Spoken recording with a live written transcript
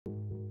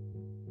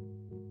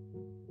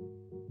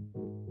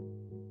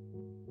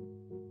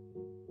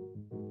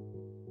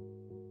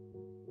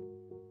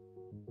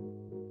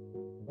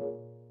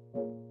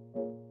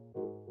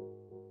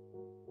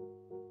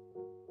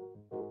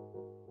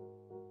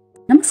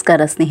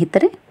ನಮಸ್ಕಾರ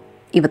ಸ್ನೇಹಿತರೆ,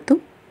 ಇವತ್ತು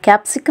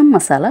ಕ್ಯಾಪ್ಸಿಕಮ್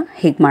ಮಸಾಲ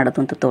ಹೇಗೆ ಮಾಡೋದು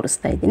ಅಂತ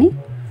ತೋರಿಸ್ತಾ ಇದ್ದೀನಿ.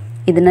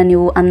 ಇದನ್ನು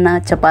ನೀವು ಅನ್ನ,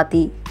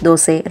 ಚಪಾತಿ,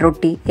 ದೋಸೆ,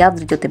 ರೊಟ್ಟಿ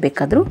ಯಾವುದ್ರ ಜೊತೆ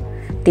ಬೇಕಾದರೂ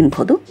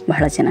ತಿನ್ಬೋದು.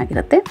 ಬಹಳ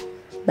ಚೆನ್ನಾಗಿರುತ್ತೆ.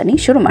 ಬನ್ನಿ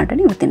ಶುರು ಮಾಡೋಣ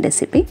ಇವತ್ತಿನ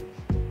ರೆಸಿಪಿ.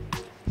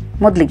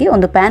 ಮೊದಲಿಗೆ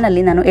ಒಂದು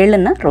ಪ್ಯಾನಲ್ಲಿ ನಾನು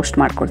ಎಳ್ಳನ್ನು ರೋಸ್ಟ್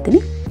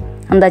ಮಾಡ್ಕೊಳ್ತೀನಿ.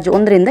 ಅಂದಾಜು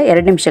 1 ರಿಂದ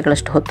 2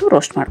 ನಿಮಿಷಗಳಷ್ಟು ಹೊತ್ತು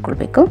ರೋಸ್ಟ್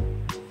ಮಾಡ್ಕೊಳ್ಬೇಕು.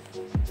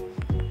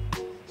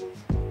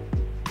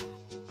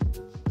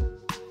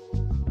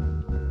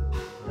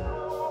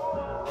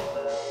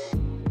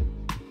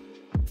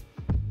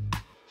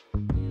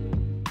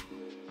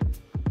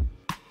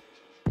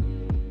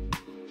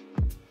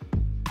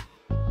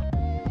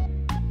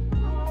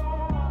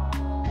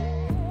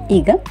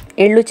 ಈಗ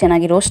ಎಳ್ಳು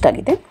ಚೆನ್ನಾಗಿ ರೋಸ್ಟ್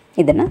ಆಗಿದೆ.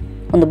 ಇದನ್ನು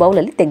ಒಂದು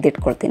ಬೌಲಲ್ಲಿ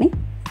ತೆಗೆದಿಟ್ಕೊಳ್ತೀನಿ.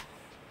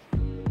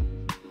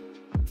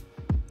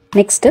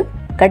 ನೆಕ್ಸ್ಟ್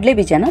ಕಡಲೆ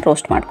ಬೀಜನ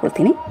ರೋಸ್ಟ್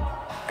ಮಾಡ್ಕೊಳ್ತೀನಿ.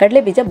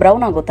 ಕಡಲೆ ಬೀಜ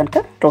ಬ್ರೌನ್ ಆಗೋ ತನಕ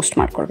ರೋಸ್ಟ್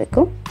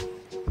ಮಾಡ್ಕೊಳ್ಬೇಕು.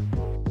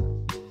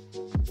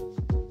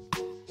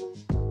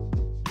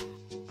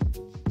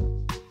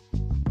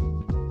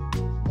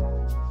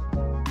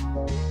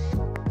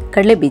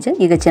 ಕಡಲೆ ಬೀಜ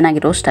ಈಗ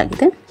ಚೆನ್ನಾಗಿ ರೋಸ್ಟ್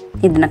ಆಗಿದೆ.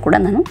 ಇದನ್ನು ಕೂಡ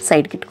ನಾನು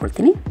ಸೈಡ್ಗೆ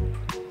ಇಟ್ಕೊಳ್ತೀನಿ.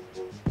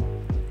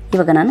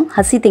 ಇವಾಗ ನಾನು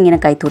ಹಸಿ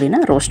ತೆಂಗಿನಕಾಯಿ ತುರಿನ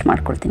ರೋಸ್ಟ್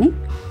ಮಾಡ್ಕೊಳ್ತೀನಿ.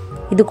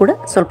 ಇದು ಕೂಡ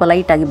ಸ್ವಲ್ಪ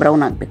ಲೈಟಾಗಿ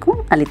ಬ್ರೌನ್ ಆಗಬೇಕು,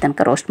 ಅಲ್ಲಿ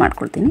ತನಕ ರೋಸ್ಟ್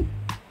ಮಾಡ್ಕೊಳ್ತೀನಿ.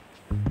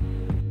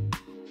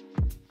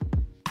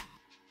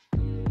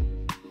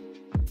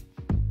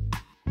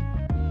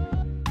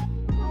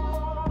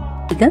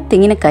 ಈಗ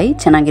ತೆಂಗಿನಕಾಯಿ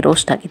ಚೆನ್ನಾಗಿ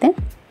ರೋಸ್ಟ್ ಆಗಿದೆ.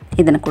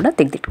 ಇದನ್ನು ಕೂಡ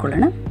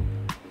ತೆಗೆದಿಟ್ಕೊಳ್ಳೋಣ.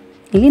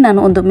 ಇಲ್ಲಿ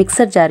ನಾನು ಒಂದು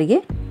ಮಿಕ್ಸರ್ ಜಾರಿಗೆ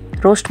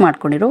ರೋಸ್ಟ್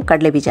ಮಾಡ್ಕೊಂಡಿರೋ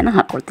ಕಡಲೆ ಬೀಜನ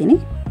ಹಾಕ್ಕೊಳ್ತೀನಿ.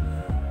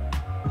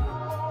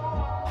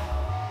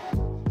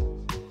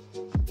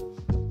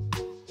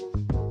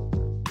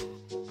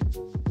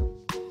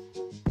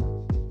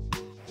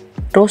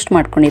 ರೋಸ್ಟ್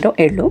ಮಾಡ್ಕೊಂಡಿರೋ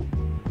ಎಳ್ಳು,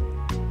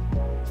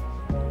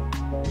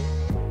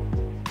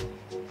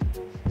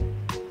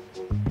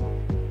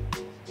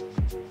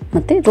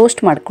 ಮತ್ತು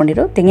ರೋಸ್ಟ್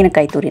ಮಾಡ್ಕೊಂಡಿರೋ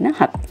ತೆಂಗಿನಕಾಯಿ ತುರಿನ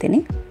ಹಾಕ್ಕೊಳ್ತೀನಿ.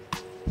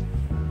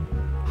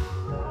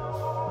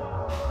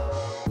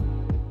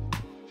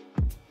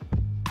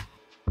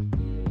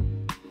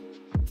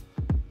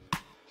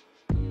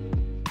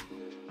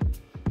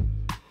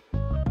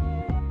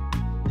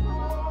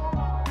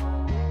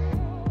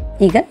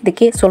 ಈಗ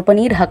ಇದಕ್ಕೆ ಸ್ವಲ್ಪ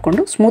ನೀರು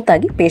ಹಾಕ್ಕೊಂಡು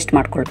ಸ್ಮೂತಾಗಿ ಪೇಸ್ಟ್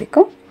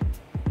ಮಾಡ್ಕೊಳ್ಬೇಕು.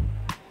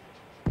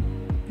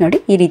 ನೋಡಿ,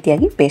 ಈ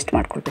ರೀತಿಯಾಗಿ ಪೇಸ್ಟ್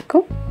ಮಾಡ್ಕೊಳ್ಬೇಕು.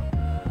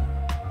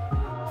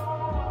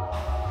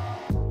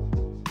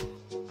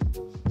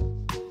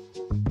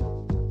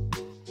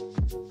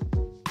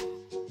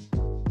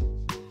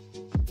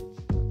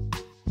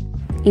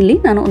 ಇಲ್ಲಿ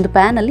ನಾನು ಒಂದು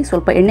ಪ್ಯಾನಲ್ಲಿ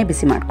ಸ್ವಲ್ಪ ಎಣ್ಣೆ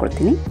ಬಿಸಿ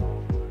ಮಾಡ್ಕೊಳ್ತೀನಿ.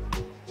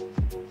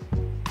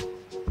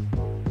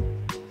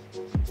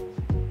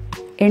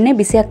 ಎಣ್ಣೆ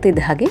ಬಿಸಿ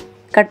ಆಗ್ತಿದ್ದ ಹಾಗೆ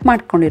ಕಟ್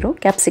ಮಾಡ್ಕೊಂಡಿರೋ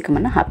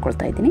ಕ್ಯಾಪ್ಸಿಕಮನ್ನು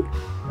ಹಾಕ್ಕೊಳ್ತಾ ಇದ್ದೀನಿ.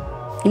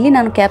 ಇಲ್ಲಿ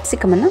ನಾನು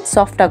ಕ್ಯಾಪ್ಸಿಕಮನ್ನು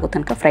ಸಾಫ್ಟ್ ಆಗೋ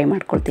ತನಕ ಫ್ರೈ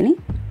ಮಾಡ್ಕೊಳ್ತೀನಿ.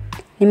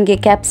 ನಿಮಗೆ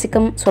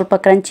ಕ್ಯಾಪ್ಸಿಕಮ್ ಸ್ವಲ್ಪ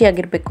ಕ್ರಂಚಿ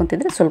ಆಗಿರಬೇಕು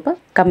ಅಂತಿದ್ರೆ ಸ್ವಲ್ಪ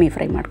ಕಮ್ಮಿ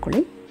ಫ್ರೈ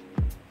ಮಾಡ್ಕೊಳ್ಳಿ.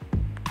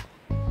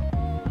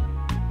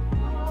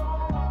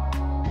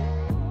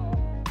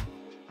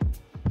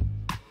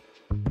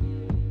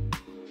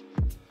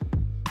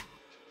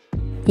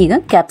 ಈಗ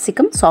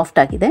ಕ್ಯಾಪ್ಸಿಕಮ್ ಸಾಫ್ಟ್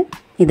ಆಗಿದೆ.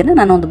 ಇದನ್ನು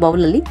ನಾನು ಒಂದು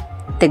ಬೌಲಲ್ಲಿ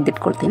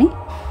ತೆಗೆದಿಟ್ಕೊಳ್ತೀನಿ.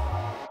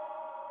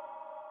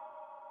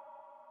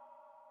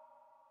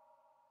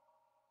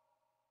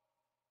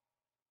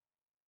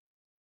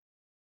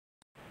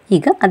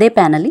 ಈಗ ಅದೇ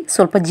ಪ್ಯಾನಲ್ಲಿ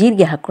ಸ್ವಲ್ಪ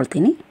ಜೀರಿಗೆ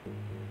ಹಾಕ್ಕೊಳ್ತೀನಿ.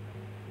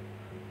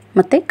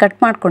 ಮತ್ತು ಕಟ್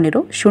ಮಾಡ್ಕೊಂಡಿರೋ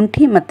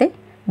ಶುಂಠಿ ಮತ್ತು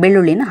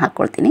ಬೆಳ್ಳುಳ್ಳಿನ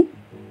ಹಾಕ್ಕೊಳ್ತೀನಿ.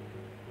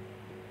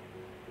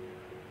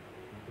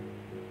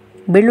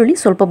 ಬೆಳ್ಳುಳ್ಳಿ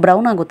ಸ್ವಲ್ಪ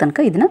ಬ್ರೌನ್ ಆಗೋ ತನಕ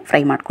ಇದನ್ನು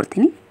ಫ್ರೈ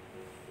ಮಾಡ್ಕೊಳ್ತೀನಿ.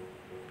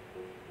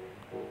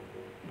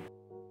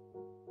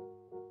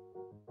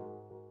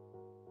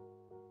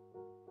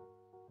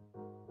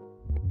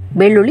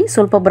 ಬೆಳ್ಳುಳ್ಳಿ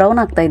ಸ್ವಲ್ಪ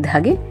ಬ್ರೌನ್ ಆಗ್ತಾ ಇದ್ದ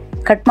ಹಾಗೆ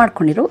ಕಟ್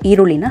ಮಾಡ್ಕೊಂಡಿರೋ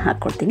ಈರುಳ್ಳಿನ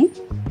ಹಾಕ್ಕೊಳ್ತೀನಿ.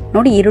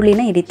 ನೋಡಿ,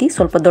 ಈರುಳ್ಳಿನ ಈ ರೀತಿ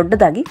ಸ್ವಲ್ಪ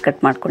ದೊಡ್ಡದಾಗಿ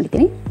ಕಟ್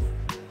ಮಾಡ್ಕೊಂಡಿದ್ದೀನಿ.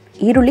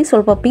 ಈರುಳ್ಳಿ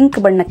ಸ್ವಲ್ಪ ಪಿಂಕ್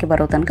ಬಣ್ಣಕ್ಕೆ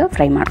ಬರೋ ತನಕ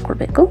ಫ್ರೈ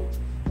ಮಾಡ್ಕೊಳ್ಬೇಕು.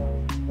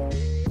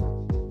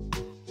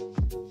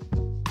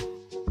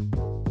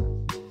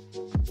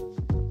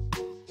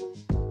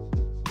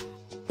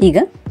 ಈಗ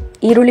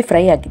ಈರುಳ್ಳಿ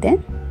ಫ್ರೈ ಆಗಿದೆ.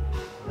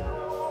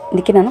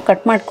 ಇದಕ್ಕೆ ನಾನು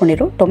ಕಟ್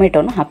ಮಾಡ್ಕೊಂಡಿರೋ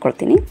ಟೊಮೆಟೊನ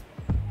ಹಾಕ್ಕೊಳ್ತೀನಿ.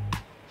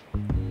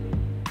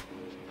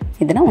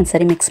 ಇದನ್ನು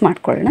ಒಂದ್ಸರಿ ಮಿಕ್ಸ್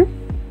ಮಾಡ್ಕೊಳ್ಳೋಣ.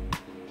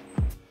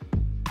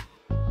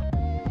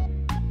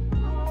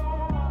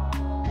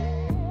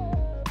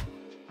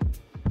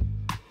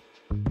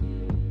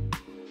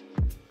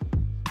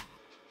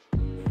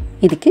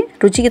 ಇದಕ್ಕೆ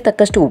ರುಚಿಗೆ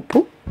ತಕ್ಕಷ್ಟು ಉಪ್ಪು,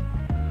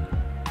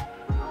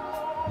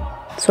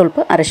 ಸ್ವಲ್ಪ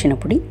ಅರಿಶಿನ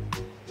ಪುಡಿ,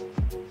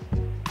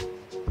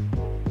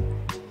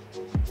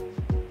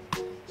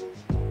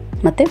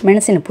 ಮತ್ತು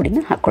ಮೆಣಸಿನ ಪುಡಿನ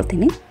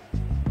ಹಾಕ್ಕೊಳ್ತೀನಿ.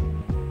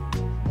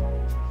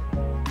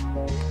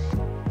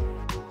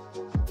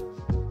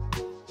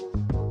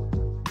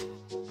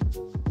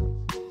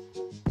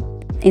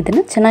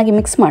 ಇದನ್ನು ಚೆನ್ನಾಗಿ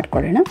ಮಿಕ್ಸ್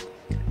ಮಾಡ್ಕೊಳ್ಳೋಣ.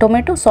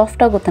 ಟೊಮೆಟೊ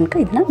ಸಾಫ್ಟ್ ಆಗೋ ತನಕ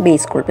ಇದನ್ನು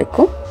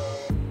ಬೇಯಿಸ್ಕೊಳ್ಬೇಕು.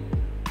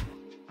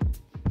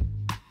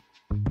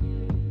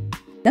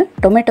 ಈಗ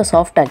ಟೊಮೆಟೊ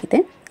ಸಾಫ್ಟ್ ಆಗಿದೆ.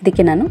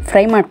 ಇದಕ್ಕೆ ನಾನು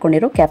ಫ್ರೈ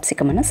ಮಾಡ್ಕೊಂಡಿರೋ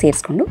ಕ್ಯಾಪ್ಸಿಕಮನ್ನು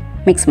ಸೇರಿಸ್ಕೊಂಡು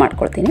ಮಿಕ್ಸ್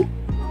ಮಾಡ್ಕೊಳ್ತೀನಿ.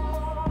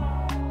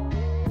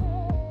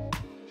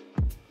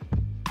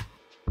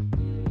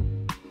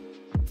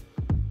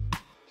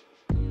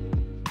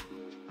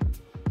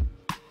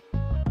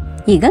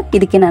 ಈಗ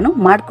ಇದಕ್ಕೆ ನಾನು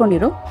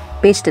ಮಾಡ್ಕೊಂಡಿರೋ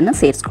ಪೇಸ್ಟನ್ನು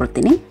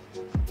ಸೇರಿಸ್ಕೊಳ್ತೀನಿ.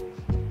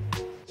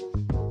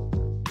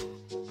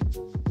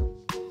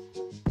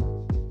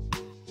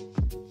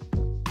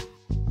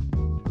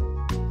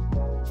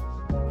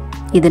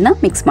 ಇದನ್ನು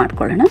ಮಿಕ್ಸ್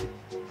ಮಾಡ್ಕೊಳ್ಳೋಣ.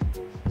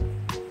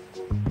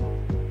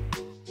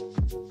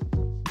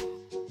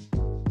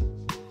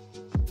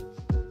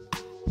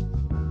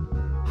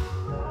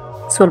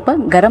 ಸ್ವಲ್ಪ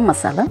ಗರಂ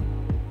ಮಸಾಲ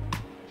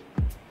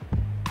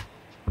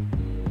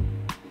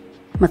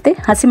ಮತ್ತು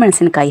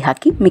ಹಸಿಮೆಣಸಿನಕಾಯಿ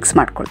ಹಾಕಿ ಮಿಕ್ಸ್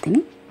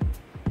ಮಾಡ್ಕೊಳ್ತೀನಿ.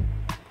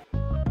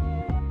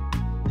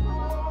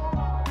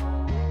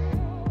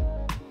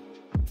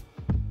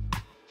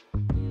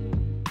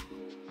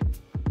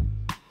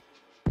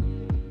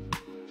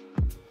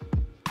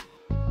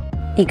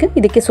 ಈಗ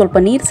ಇದಕ್ಕೆ ಸ್ವಲ್ಪ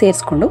ನೀರು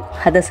ಸೇರಿಸ್ಕೊಂಡು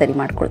ಹದ ಸರಿ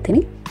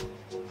ಮಾಡ್ಕೊಳ್ತೀನಿ.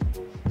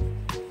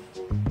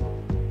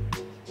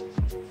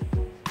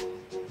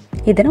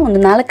 ಇದನ್ನು ಒಂದು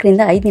 4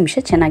 ರಿಂದ 5 ನಿಮಿಷ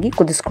ಚೆನ್ನಾಗಿ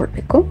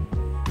ಕುದಿಸ್ಕೊಳ್ಬೇಕು.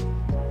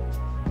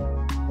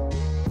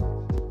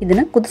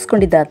 ಇದನ್ನು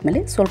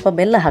ಕುದಿಸ್ಕೊಂಡಿದ್ದಾದಮೇಲೆ ಸ್ವಲ್ಪ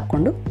ಬೆಲ್ಲ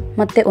ಹಾಕ್ಕೊಂಡು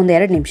ಮತ್ತೆ ಒಂದು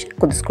 2 ನಿಮಿಷ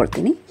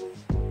ಕುದಿಸ್ಕೊಳ್ತೀನಿ.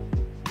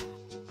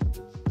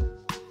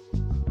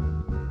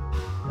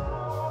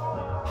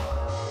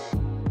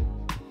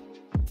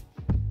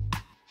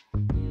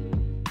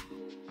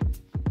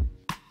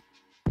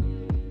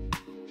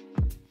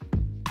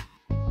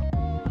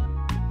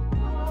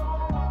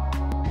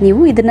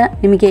 ನೀವು ಇದನ್ನು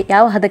ನಿಮಗೆ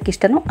ಯಾವ ಹದಕ್ಕೆ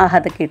ಇಷ್ಟನೋ ಆ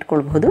ಹದಕ್ಕೆ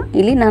ಇಟ್ಕೊಳ್ಬಹುದು.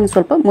 ಇಲ್ಲಿ ನಾನು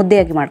ಸ್ವಲ್ಪ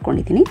ಮುದ್ದೆಯಾಗಿ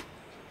ಮಾಡ್ಕೊಂಡಿದ್ದೀನಿ.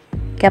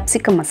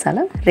 ಕ್ಯಾಪ್ಸಿಕಮ್ ಮಸಾಲ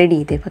ರೆಡಿ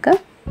ಇದೆ. ಇವಾಗ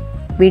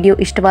ವಿಡಿಯೋ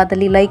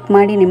ಇಷ್ಟವಾದಲ್ಲಿ ಲೈಕ್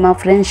ಮಾಡಿ, ನಿಮ್ಮ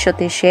ಫ್ರೆಂಡ್ಸ್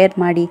ಜೊತೆ ಶೇರ್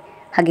ಮಾಡಿ,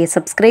 ಹಾಗೆ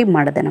ಸಬ್ಸ್ಕ್ರೈಬ್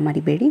ಮಾಡೋದನ್ನು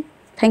ಮರಿಬೇಡಿ.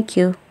 Thank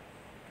you.